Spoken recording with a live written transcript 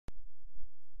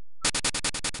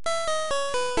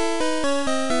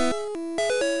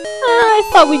I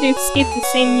thought we'd escape the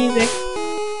same music.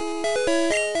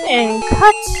 And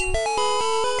cut.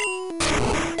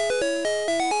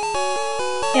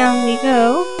 Down we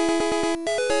go.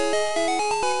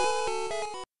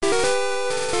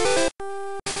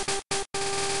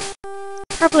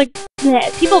 Probably, yeah,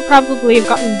 people probably have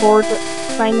gotten bored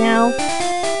by now.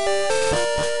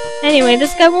 Anyway,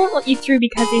 this guy won't let you through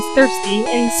because he's thirsty,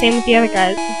 and the same with the other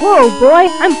guys. Whoa, boy,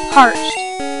 I'm parched.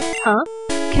 Huh?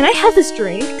 Can I have this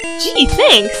drink? Gee,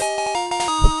 thanks!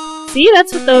 See,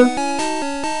 that's what the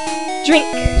drink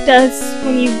does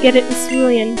when you get it in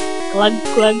Cerulean. Glug,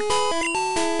 glug.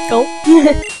 Gulp.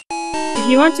 If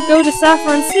you want to go to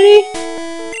Saffron City,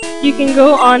 you can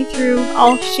go on through.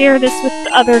 I'll share this with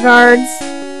the other guards.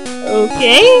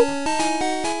 Okay.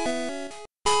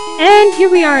 And here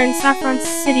we are in Saffron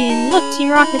City, and look, Team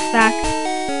Rocket's back.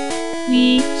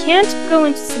 We can't go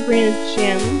into Sabrina's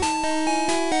gym.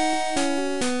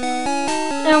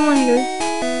 I wonder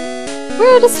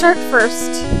where to start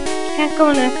first. Can't go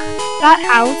into that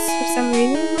house for some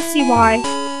reason. Let's see why.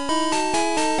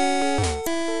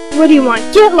 What do you want?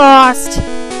 Get lost!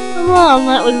 Oh,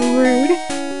 that was rude.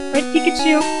 Right,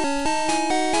 Pikachu?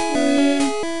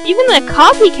 Even the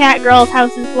copycat girl's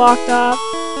house is blocked off.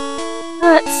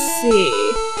 Let's see.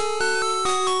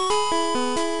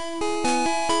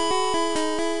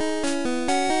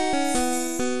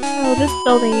 Oh, this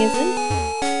building isn't.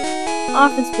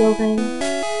 Office building.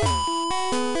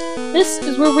 This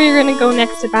is where we're gonna go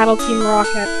next to Battle Team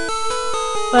Rocket.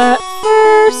 But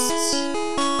first,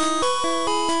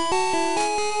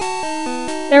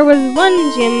 there was one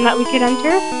gym that we could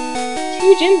enter.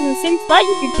 2 gyms in the same spot,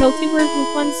 you could kill 2 birds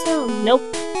with 1 stone. Nope.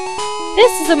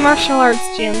 This is a martial arts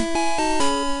gym.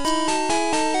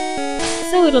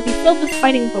 So it'll be filled with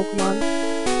fighting Pokemon.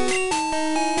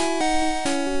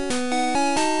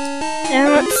 Now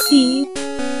let's see.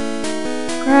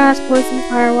 Grass, poison,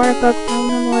 fire, water, bug,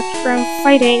 normal, electric, ground,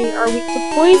 fighting are weak to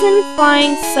poison,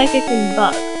 flying, psychic, and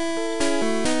bug.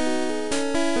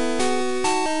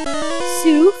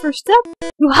 Sue, first up.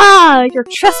 Wooha! You're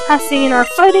trespassing in our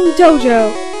fighting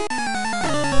dojo!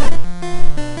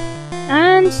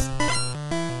 And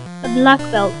a black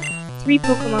belt. 3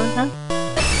 Pokemon, huh?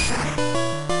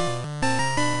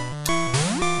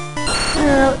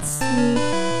 Let's see.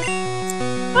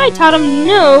 I taught him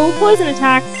no poison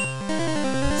attacks.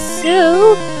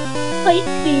 So, fight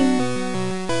clean.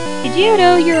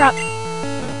 Pidgeotto, you're up.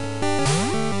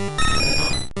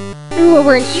 Ooh,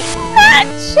 we're an even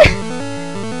match!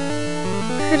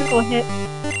 Critical hit.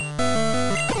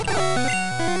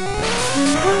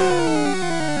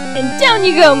 And down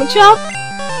you go, Machop!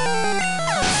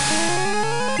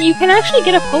 You can actually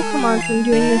get a Pokemon from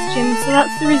doing this gym, so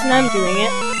that's the reason I'm doing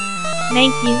it.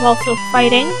 Mankey's also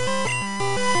fighting.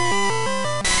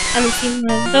 I haven't seen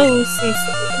one of those since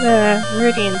the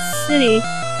Meridian City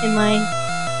in my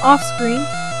off-screen.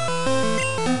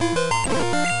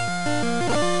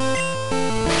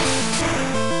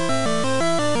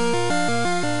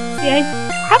 See, I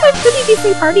have a pretty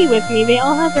decent party with me. They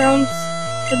all have their own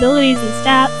abilities and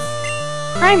stats.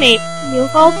 Primate, new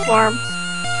evolved form.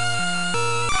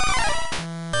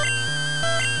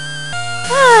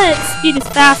 Ah, its speed is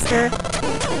faster.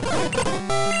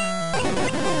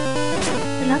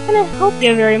 I'm not gonna help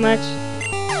you very much.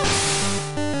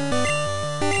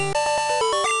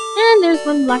 And there's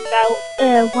one black belt.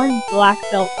 One black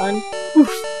belt done.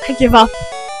 Oof, I give up.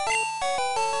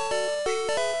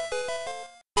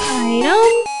 Item,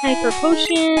 Hyper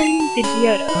Potion,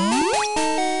 Pidgeotto.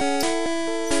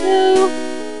 So,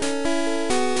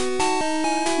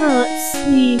 let's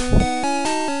see.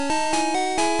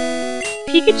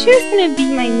 Pikachu's gonna be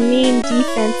my main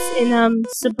defense in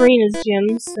Sabrina's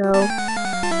gym, so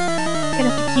I'm gonna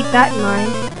have to keep that in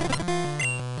mind.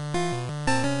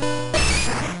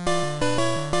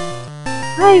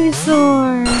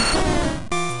 Ivysaur!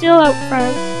 Still out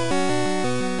front.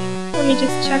 Let me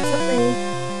just check something.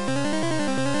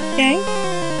 Okay.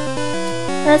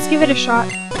 Let's give it a shot.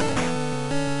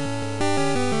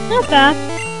 Not bad.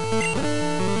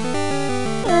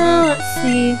 Let's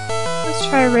see. Let's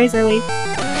try a Razor Leaf.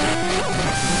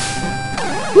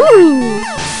 Woo!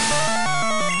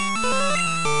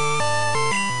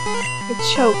 A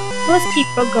choke. Let's keep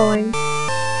going.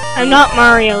 I'm not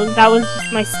Mario. That was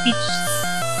just my speech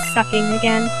sucking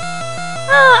again.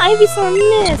 Ah, Ivysaur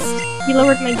missed! He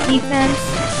lowered my defense.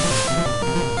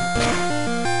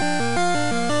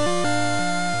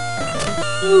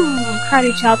 Ooh,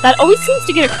 Karate Chop. That always seems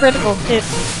to get a critical hit,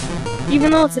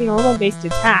 even though it's a normal-based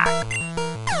attack.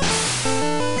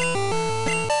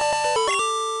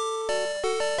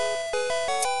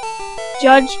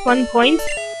 Judge 1 point.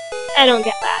 I don't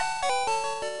get that.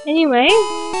 Anyway,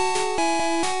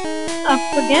 up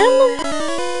again.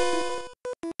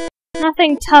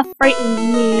 Nothing tough frightens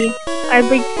me. I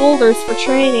break boulders for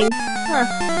training. Huh.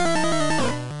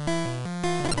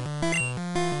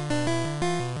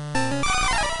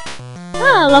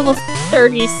 Ah, level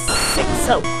 36.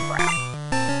 Oh, crap.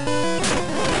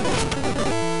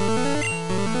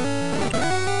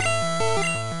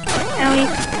 Owie.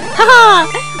 Haha!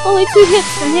 Only 2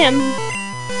 hits from him.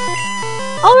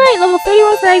 Alright, level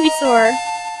 31 for Ivysaur.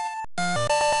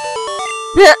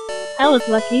 That was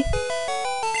lucky.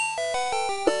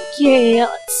 Okay,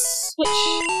 let's switch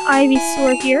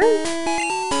Ivysaur here.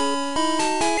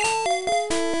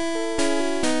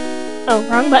 Oh,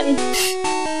 wrong button.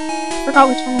 Forgot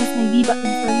which one was my V button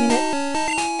for a minute.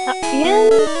 Up again.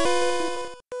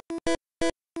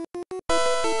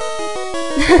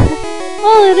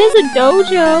 Well, it is a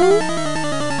dojo.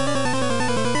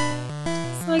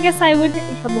 So I guess I would get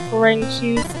in trouble for wearing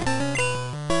shoes.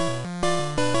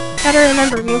 Gotta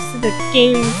remember, most of the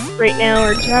games right now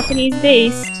are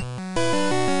Japanese-based.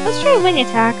 Let's try a wing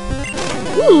attack.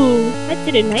 Ooh, that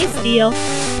did a nice deal.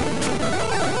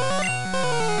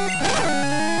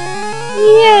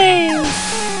 Yay!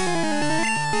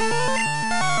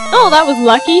 Oh, that was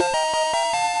lucky!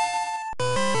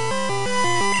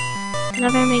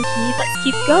 Another Mankey. Let's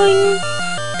keep going.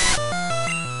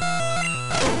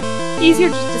 Easier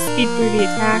just to speed through the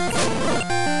attacks.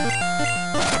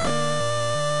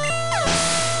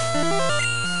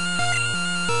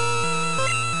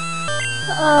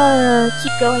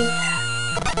 Keep going.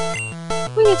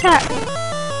 Wing attack!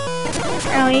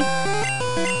 Owie.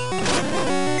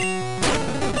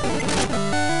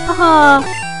 Haha!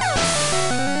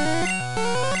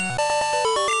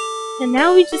 And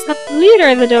now we just got the leader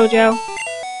of the dojo.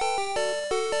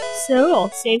 So,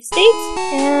 I'll save state,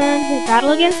 and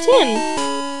battle against him.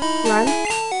 Run.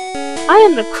 I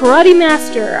am the karate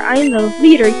master. I am the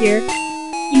leader here.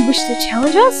 You wish to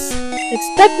challenge us?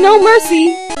 Expect no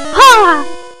mercy!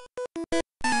 Ha!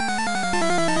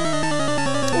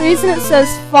 The reason it says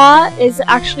fought is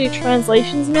actually a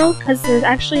translations note, because there's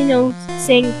actually no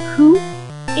saying who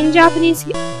in Japanese,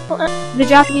 the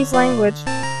Japanese language.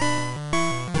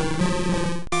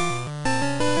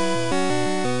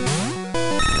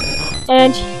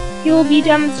 And he will be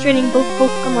demonstrating both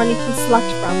Pokemon you can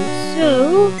select from.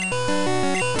 So,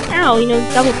 ow, he knows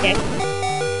double kick.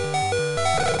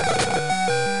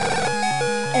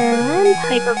 And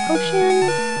Hyper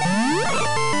Potion.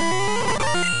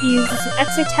 He uses an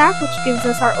X attack, which gives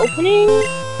us our opening.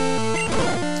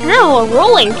 Ow, a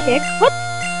rolling kick? What?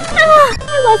 Ah,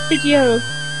 I lost the joke.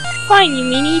 Fine, you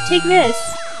meanie, take this.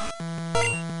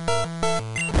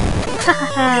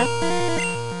 Hahaha.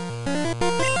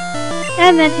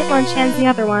 And then Hitmonchan's the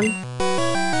other one.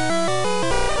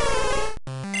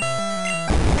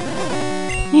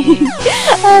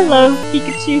 I love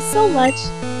Pikachu so much.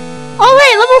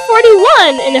 Alright, level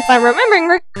 41! And if I'm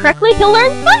remembering correctly, he'll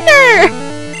learn Thunder!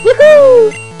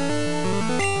 Woohoo!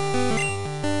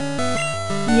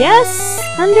 Yes,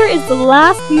 Thunder is the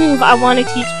last move I want to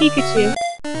teach Pikachu.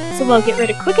 So we'll get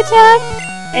rid of Quick Attack,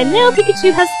 and now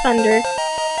Pikachu has Thunder.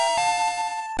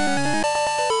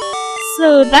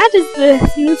 So that is the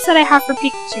moveset I have for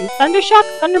Pikachu. Thunder Shock,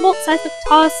 Thunderbolt, Seismic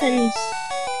Toss, and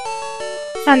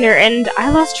Thunder, and I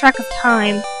lost track of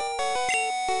time.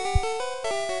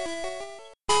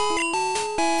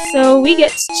 So we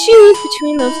get to choose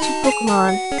between those two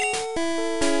Pokemon.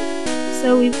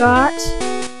 So we've got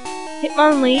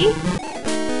Hitmonlee,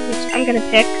 which I'm gonna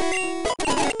pick.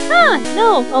 Ah,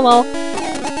 no! Oh well.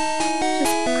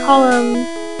 Just call him...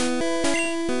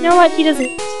 You know what? He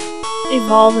doesn't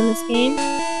evolve in this game.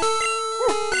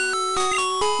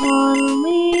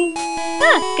 Hitmonlee...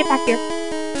 Ah! Get back here.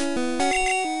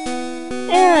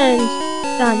 And...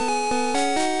 done.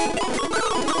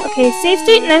 Okay, save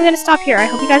state, and I'm gonna stop here. I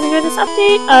hope you guys enjoyed this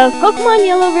update of Pokemon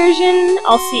Yellow version.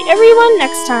 I'll see everyone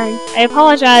next time. I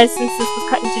apologize since this was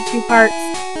cut into 2 parts.